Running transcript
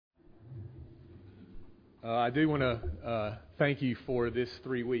I do want to thank you for this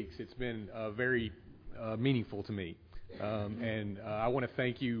 3 weeks. It's been very meaningful to me. And I want to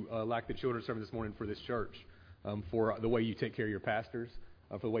thank you, like the children's service this morning, for this church, for the way you take care of your pastors,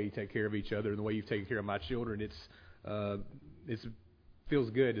 for the way you take care of each other, and the way you've taken care of my children. It feels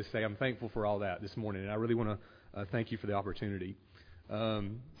good to say I'm thankful for all that this morning, and I really want to thank you for the opportunity.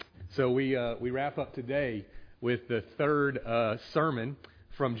 So we wrap up today with the third sermon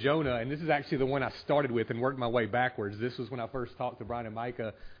from Jonah, and this is actually the one I started with and worked my way backwards. This was when I first talked to Brian and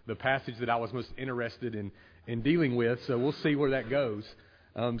Micah, the passage that I was most interested in dealing with, so we'll see where that goes.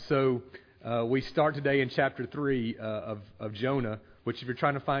 So we start today in chapter 3 of Jonah, which if you're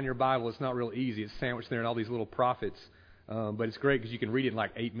trying to find your Bible, it's not real easy. It's sandwiched there in all these little prophets, but it's great because you can read it in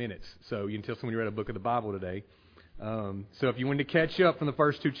like 8 minutes, so you can tell someone you read a book of the Bible today. So if you wanted to catch up from the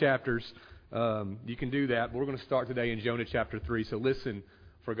first 2 chapters, you can do that. But we're going to start today in Jonah chapter 3, so listen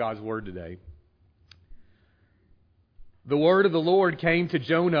for God's word today. The word of the Lord came to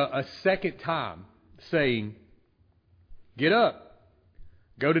Jonah a second time, saying, "Get up,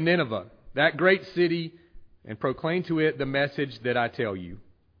 go to Nineveh, that great city, and proclaim to it the message that I tell you."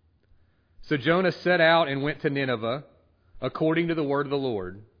 So Jonah set out and went to Nineveh, according to the word of the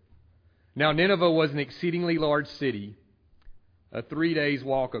Lord. Now Nineveh was an exceedingly large city, a 3 days'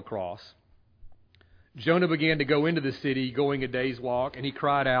 walk across. Jonah began to go into the city, going a day's walk, and he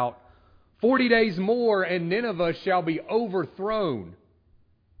cried out, 40 days more, and Nineveh shall be overthrown."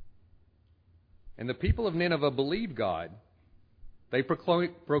 And the people of Nineveh believed God. They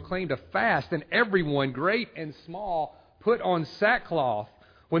proclaimed a fast, and everyone, great and small, put on sackcloth.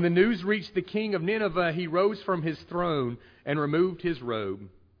 When the news reached the king of Nineveh, he rose from his throne and removed his robe.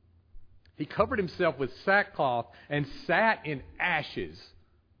 He covered himself with sackcloth and sat in ashes.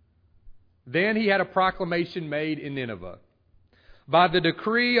 Then he had a proclamation made in Nineveh. By the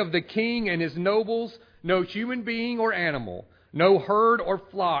decree of the king and his nobles, no human being or animal, no herd or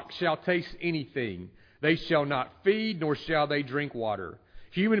flock shall taste anything. They shall not feed, nor shall they drink water.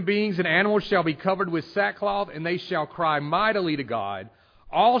 Human beings and animals shall be covered with sackcloth, and they shall cry mightily to God.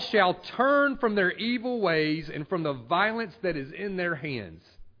 All shall turn from their evil ways and from the violence that is in their hands.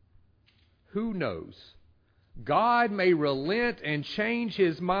 Who knows? God may relent and change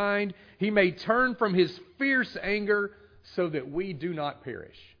His mind. He may turn from His fierce anger so that we do not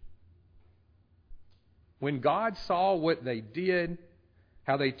perish. When God saw what they did,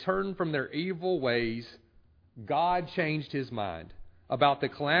 how they turned from their evil ways, God changed His mind about the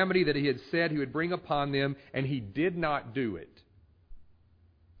calamity that He had said He would bring upon them, and He did not do it.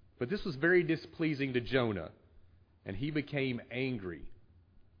 But this was very displeasing to Jonah, and he became angry.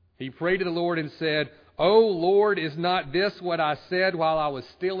 He prayed to the Lord and said, "O Lord, is not this what I said while I was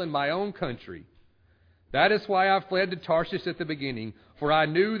still in my own country? That is why I fled to Tarshish at the beginning, for I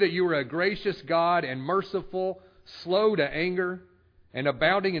knew that you were a gracious God and merciful, slow to anger, and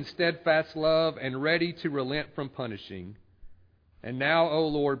abounding in steadfast love, and ready to relent from punishing. And now, O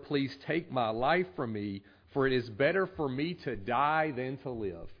Lord, please take my life from me, for it is better for me to die than to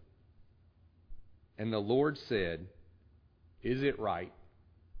live." And the Lord said, "Is it right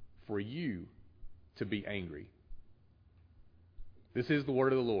for you to be angry?" This is the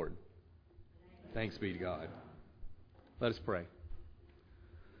word of the Lord. Thanks be to God. Let us pray.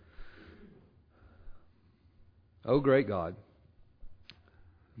 O great God,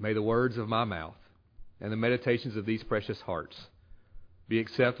 may the words of my mouth and the meditations of these precious hearts be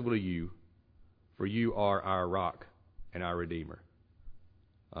acceptable to you, for you are our rock and our Redeemer.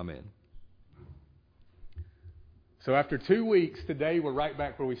 Amen. So after 2 weeks, today we're right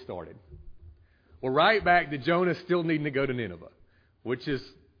back where we started. We're right back to Jonah still needing to go to Nineveh, which is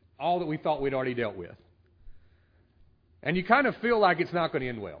all that we thought we'd already dealt with. And you kind of feel like it's not going to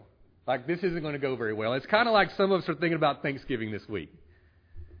end well. Like this isn't going to go very well. It's kind of like some of us are thinking about Thanksgiving this week.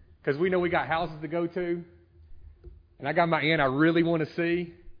 Because we know we got houses to go to. And I got my aunt I really want to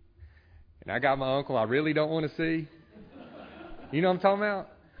see. And I got my uncle I really don't want to see. You know what I'm talking about?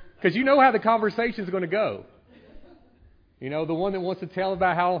 Because you know how the conversation's going to go. You know, the one that wants to tell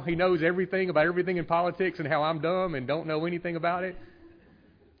about how he knows everything about everything in politics and how I'm dumb and don't know anything about it.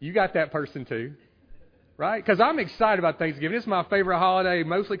 You got that person too, right? Because I'm excited about Thanksgiving. It's my favorite holiday,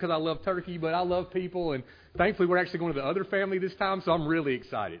 mostly because I love turkey, but I love people. And thankfully, we're actually going to the other family this time, so I'm really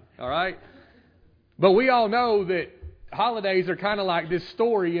excited, all right? But we all know that holidays are kind of like this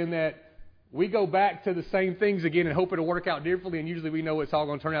story in that we go back to the same things again and hope it'll work out differently, and usually we know it's all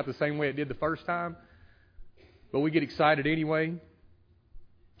going to turn out the same way it did the first time. But we get excited anyway.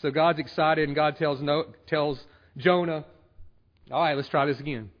 So God's excited, and God tells Jonah, "All right, let's try this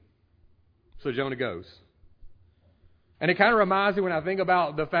again." So Jonah goes. And it kind of reminds me when I think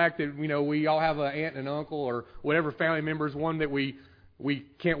about the fact that, we all have an aunt and an uncle or whatever family members, one that we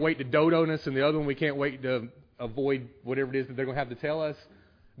can't wait to dote on us and the other one we can't wait to avoid whatever it is that they're going to have to tell us,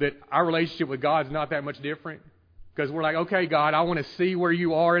 that our relationship with God is not that much different. Because we're like, okay, God, I want to see where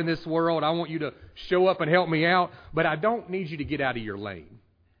you are in this world. I want you to show up and help me out, but I don't need you to get out of your lane.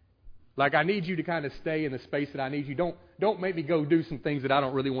 Like, I need you to kind of stay in the space that I need you. Don't make me go do some things that I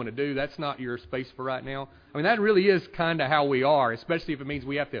don't really want to do. That's not your space for right now. I mean, that really is kind of how we are, especially if it means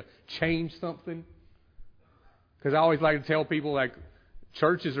we have to change something. Because I always like to tell people, like,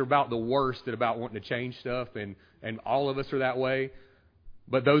 churches are about the worst at about wanting to change stuff, and all of us are that way.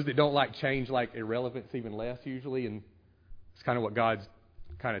 But those that don't like change like irrelevance even less usually, and it's kind of what God's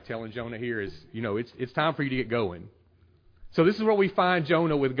kind of telling Jonah here is, it's time for you to get going. So this is where we find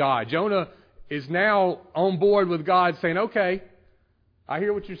Jonah with God. Jonah is now on board with God saying, okay, I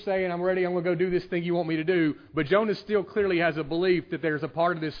hear what you're saying. I'm ready. I'm going to go do this thing you want me to do. But Jonah still clearly has a belief that there's a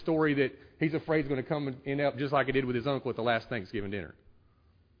part of this story that he's afraid is going to come and end up just like it did with his uncle at the last Thanksgiving dinner.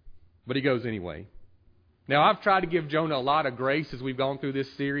 But he goes anyway. Now, I've tried to give Jonah a lot of grace as we've gone through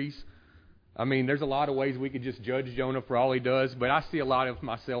this series. I mean, there's a lot of ways we could just judge Jonah for all he does, but I see a lot of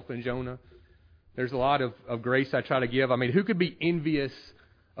myself in Jonah. There's a lot of grace I try to give. I mean, who could be envious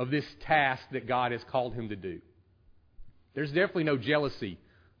of this task that God has called him to do? There's definitely no jealousy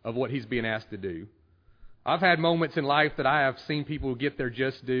of what he's being asked to do. I've had moments in life that I have seen people get their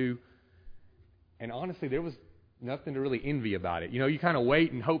just due, and honestly, there was nothing to really envy about it. You kind of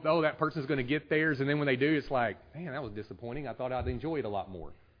wait and hope, that person's going to get theirs, and then when they do, it's like, man, that was disappointing. I thought I'd enjoy it a lot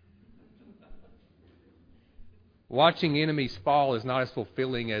more. Watching enemies fall is not as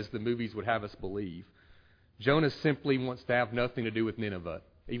fulfilling as the movies would have us believe. Jonah simply wants to have nothing to do with Nineveh,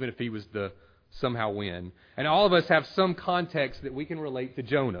 even if he was to somehow win. And all of us have some context that we can relate to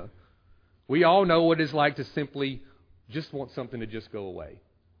Jonah. We all know what it's like to simply just want something to just go away.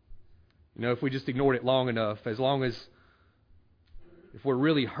 If we just ignored it long enough, if we're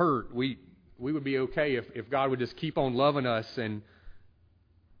really hurt, we would be okay if God would just keep on loving us and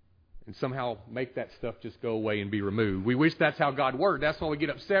somehow make that stuff just go away and be removed. We wish that's how God worked. That's why we get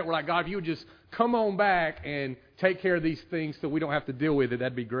upset. We're like, God, if you would just come on back and take care of these things so we don't have to deal with it,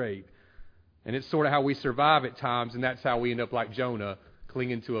 that'd be great. And it's sort of how we survive at times, and that's how we end up like Jonah,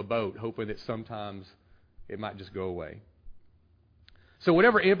 clinging to a boat, hoping that sometimes it might just go away. So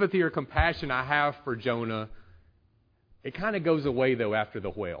whatever empathy or compassion I have for Jonah, it kind of goes away, though, after the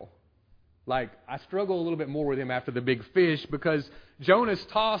whale. Like, I struggle a little bit more with him after the big fish because Jonah's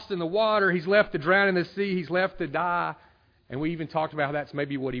tossed in the water. He's left to drown in the sea. He's left to die. And we even talked about how that's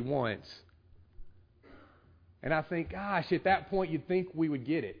maybe what he wants. And I think, gosh, at that point you'd think we would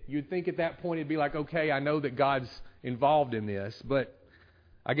get it. You'd think at that point it'd be like, okay, I know that God's involved in this. But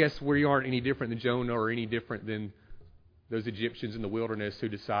I guess we aren't any different than Jonah or any different than those Egyptians in the wilderness who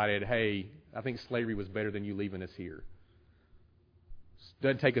decided, hey, I think slavery was better than you leaving us here. It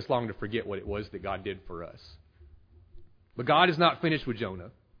doesn't take us long to forget what it was that God did for us. But God is not finished with Jonah.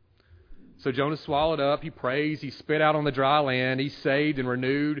 So Jonah swallowed up, he prays, he spit out on the dry land, he's saved and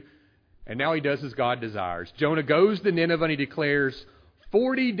renewed, and now he does as God desires. Jonah goes to Nineveh and he declares,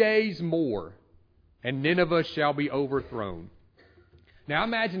 40 days more, and Nineveh shall be overthrown. Now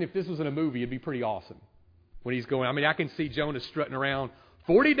imagine if this was in a movie, it'd be pretty awesome. When he's going, I can see Jonah strutting around,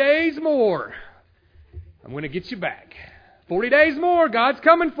 40 days more, I'm going to get you back. 40 days more, God's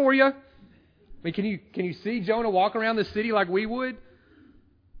coming for you. Can you see Jonah walk around the city like we would?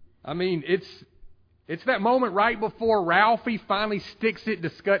 It's that moment right before Ralphie finally sticks it to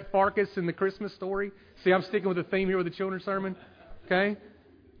Scut Farkas in the Christmas story. See, I'm sticking with the theme here with the children's sermon. Okay?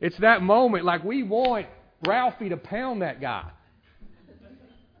 It's that moment, like we want Ralphie to pound that guy.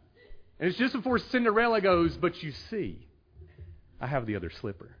 And it's just before Cinderella goes, but you see, I have the other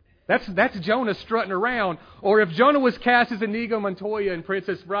slipper. That's Jonah strutting around. Or if Jonah was cast as Inigo Montoya in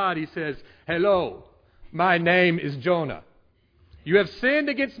Princess Bride, he says, hello, my name is Jonah. You have sinned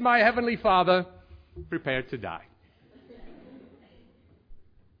against my heavenly Father. Prepare to die.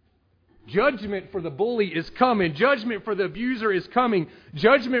 Judgment for the bully is coming. Judgment for the abuser is coming.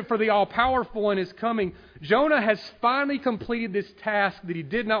 Judgment for the all-powerful one is coming. Jonah has finally completed this task that he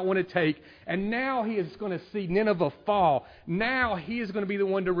did not want to take, and now he is going to see Nineveh fall. Now he is going to be the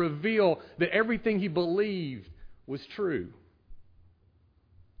one to reveal that everything he believed was true.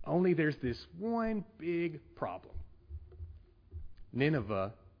 Only there's this one big problem.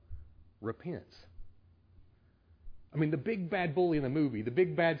 Nineveh repents. The big bad bully in the movie, the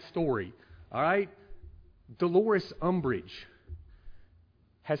big bad story, all right? Dolores Umbridge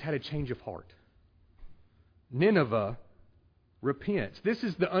has had a change of heart. Nineveh repents. This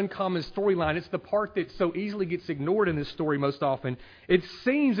is the uncommon storyline. It's the part that so easily gets ignored in this story most often. It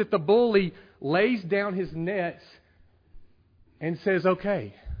seems that the bully lays down his nets and says,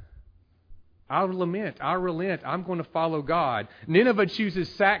 okay, I'll lament, I'll relent, I'm going to follow God. Nineveh chooses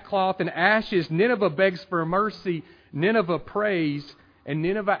sackcloth and ashes. Nineveh begs for mercy. Nineveh prays, and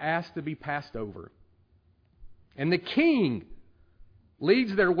Nineveh asks to be passed over. And the king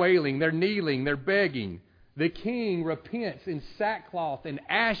leads their wailing, their kneeling, their begging. The king repents in sackcloth and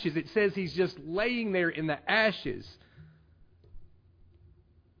ashes. It says he's just laying there in the ashes.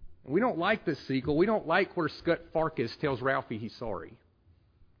 We don't like this sequel. We don't like where Scut Farkas tells Ralphie he's sorry.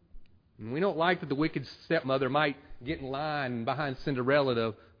 And we don't like that the wicked stepmother might get in line behind Cinderella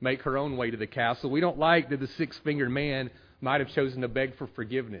to make her own way to the castle. We don't like that the six-fingered man might have chosen to beg for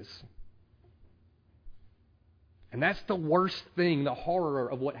forgiveness. And that's the worst thing, the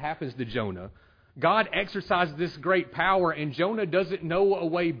horror of what happens to Jonah. God exercises this great power, and Jonah doesn't know a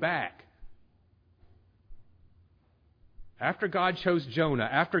way back. After God chose Jonah,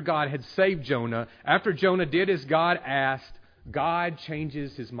 after God had saved Jonah, after Jonah did as God asked, God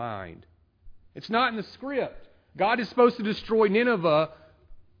changes his mind. It's not in the script. God is supposed to destroy Nineveh,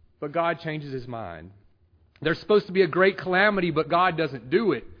 but God changes his mind. There's supposed to be a great calamity, but God doesn't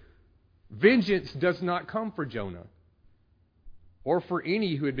do it. Vengeance does not come for Jonah or for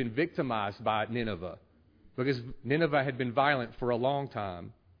any who had been victimized by Nineveh, because Nineveh had been violent for a long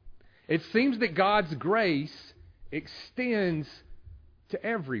time. It seems that God's grace extends to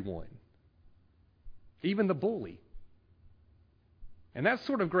everyone, even the bully. And that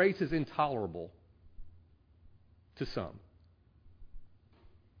sort of grace is intolerable to some.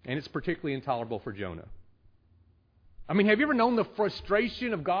 And it's particularly intolerable for Jonah. I mean, have you ever known the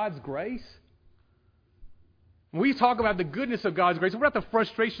frustration of God's grace? When we talk about the goodness of God's grace, what about the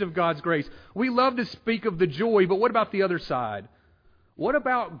frustration of God's grace? We love to speak of the joy, but what about the other side? What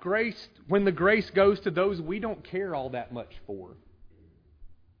about grace when the grace goes to those we don't care all that much for?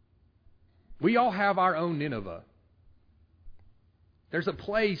 We all have our own Nineveh. There's a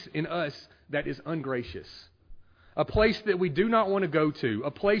place in us that is ungracious. A place that we do not want to go to.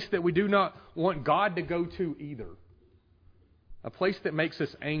 A place that we do not want God to go to either. A place that makes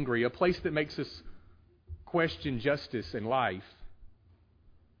us angry. A place that makes us question justice and life.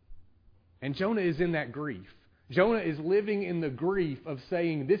 And Jonah is in that grief. Jonah is living in the grief of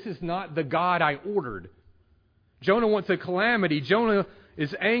saying, this is not the God I ordered. Jonah wants a calamity. Jonah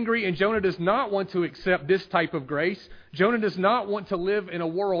is angry, and Jonah does not want to accept this type of grace. Jonah does not want to live in a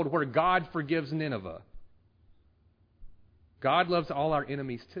world where God forgives Nineveh. God loves all our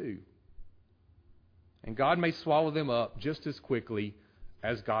enemies too. And God may swallow them up just as quickly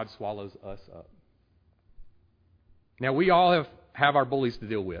as God swallows us up. Now, we all have our bullies to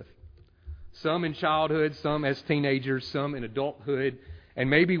deal with. Some in childhood, some as teenagers, some in adulthood, and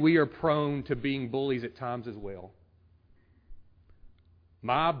maybe we are prone to being bullies at times as well.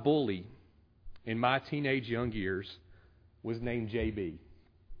 My bully in my teenage young years was named JB.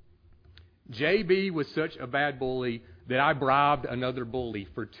 JB was such a bad bully that I bribed another bully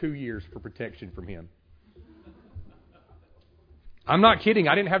for 2 years for protection from him. I'm not kidding.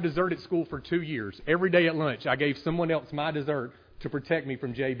 I didn't have dessert at school for 2 years. Every day at lunch, I gave someone else my dessert to protect me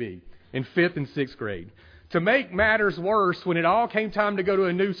from JB in 5th and 6th grade. To make matters worse, when it all came time to go to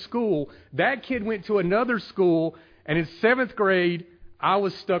a new school, that kid went to another school, and in 7th grade, I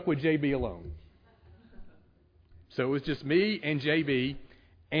was stuck with JB alone. So it was just me and JB,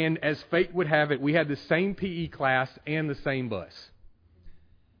 and as fate would have it, we had the same PE class and the same bus.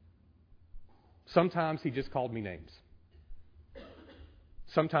 Sometimes he just called me names.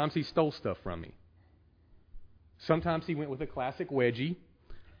 Sometimes he stole stuff from me. Sometimes he went with a classic wedgie,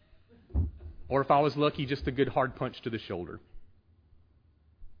 or if I was lucky, just a good hard punch to the shoulder.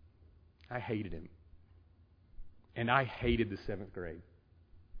 I hated him. And I hated the 7th grade.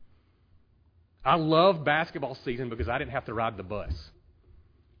 I loved basketball season because I didn't have to ride the bus.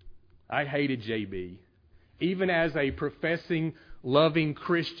 I hated JB. Even as a professing, loving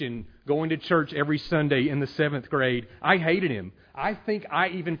Christian going to church every Sunday in the 7th grade, I hated him. I think I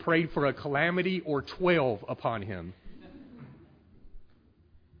even prayed for a calamity or 12 upon him.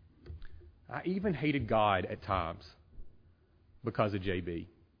 I even hated God at times because of JB.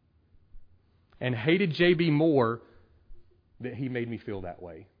 And hated JB more that he made me feel that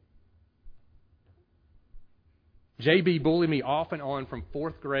way. JB bullied me off and on from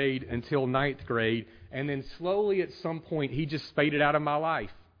 4th grade until 9th grade, and then slowly at some point he just faded out of my life.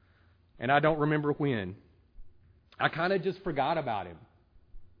 And I don't remember when. I kind of just forgot about him.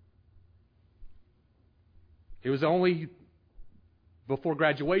 It was only before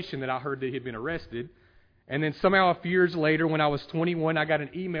graduation that I heard that he had been arrested, And then somehow a few years later, when I was 21, I got an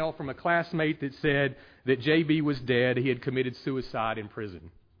email from a classmate that said that JB was dead. He had committed suicide in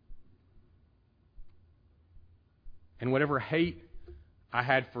prison. And whatever hate I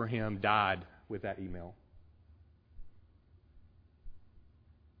had for him died with that email.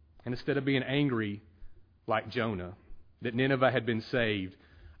 And instead of being angry like Jonah, that Nineveh had been saved,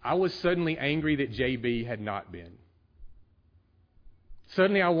 I was suddenly angry that JB had not been.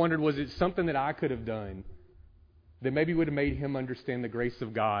 Suddenly I wondered, was it something that I could have done that maybe would have made him understand the grace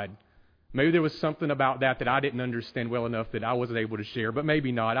of God? Maybe there was something about that I didn't understand well enough that I wasn't able to share, but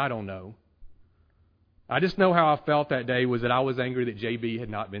maybe not. I don't know. I just know how I felt that day was that I was angry that JB had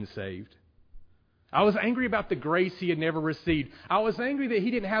not been saved. I was angry about the grace he had never received. I was angry that he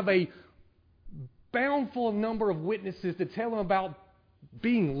didn't have a bountiful number of witnesses to tell him about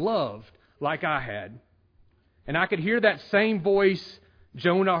being loved like I had. And I could hear that same voice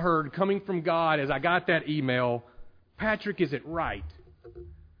Jonah heard coming from God as I got that email. Patrick, is it right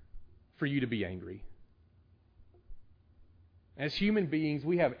for you to be angry? As human beings,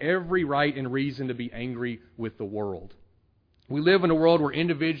 we have every right and reason to be angry with the world. We live in a world where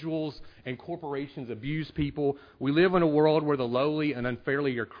individuals and corporations abuse people. We live in a world where the lowly and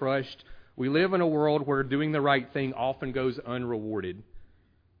unfairly are crushed. We live in a world where doing the right thing often goes unrewarded.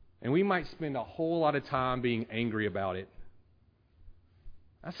 And we might spend a whole lot of time being angry about it.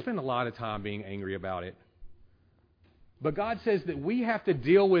 I spend a lot of time being angry about it. But God says that we have to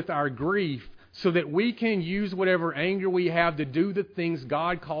deal with our grief so that we can use whatever anger we have to do the things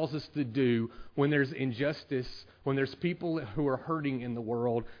God calls us to do when there's injustice, when there's people who are hurting in the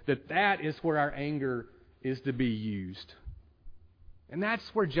world, that is where our anger is to be used. And that's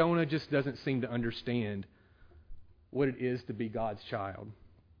where Jonah just doesn't seem to understand what it is to be God's child.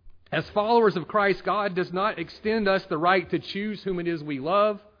 As followers of Christ, God does not extend us the right to choose whom it is we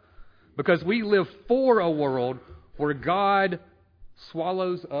love, because we live for a world where God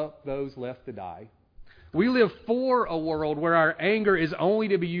swallows up those left to die. We live for a world where our anger is only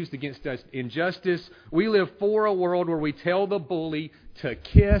to be used against us injustice. We live for a world where we tell the bully to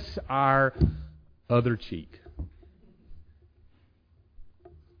kiss our other cheek.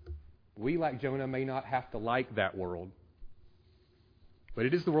 We, like Jonah, may not have to like that world, but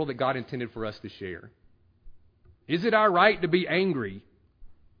it is the world that God intended for us to share. Is it our right to be angry?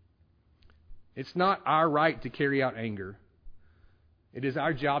 It's not our right to carry out anger. It is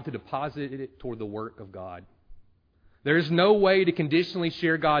our job to deposit it toward the work of God. There is no way to conditionally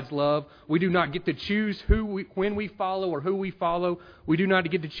share God's love. We do not get to choose when we follow or who we follow. We do not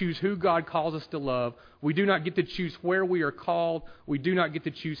get to choose who God calls us to love. We do not get to choose where we are called. We do not get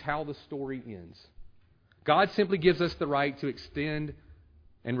to choose how the story ends. God simply gives us the right to extend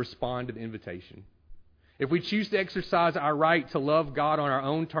and respond to the invitation. If we choose to exercise our right to love God on our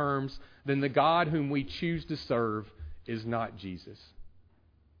own terms, then the God whom we choose to serve is not Jesus.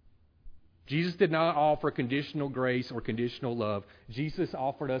 Jesus did not offer conditional grace or conditional love. Jesus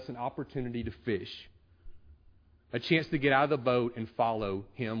offered us an opportunity to fish, a chance to get out of the boat and follow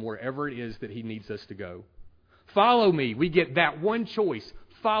Him wherever it is that He needs us to go. Follow me. We get that one choice.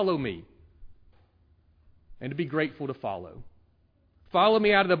 Follow me. And to be grateful to follow. Follow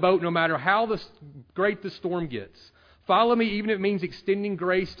me out of the boat no matter how great the storm gets. Follow me even if it means extending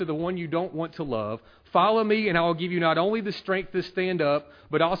grace to the one you don't want to love. Follow me and I will give you not only the strength to stand up,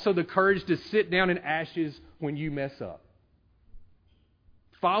 but also the courage to sit down in ashes when you mess up.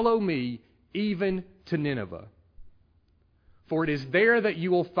 Follow me even to Nineveh. For it is there that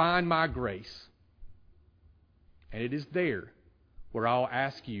you will find my grace. And it is there where I'll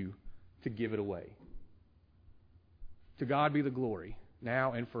ask you to give it away. To God be the glory,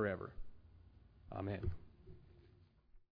 now and forever. Amen.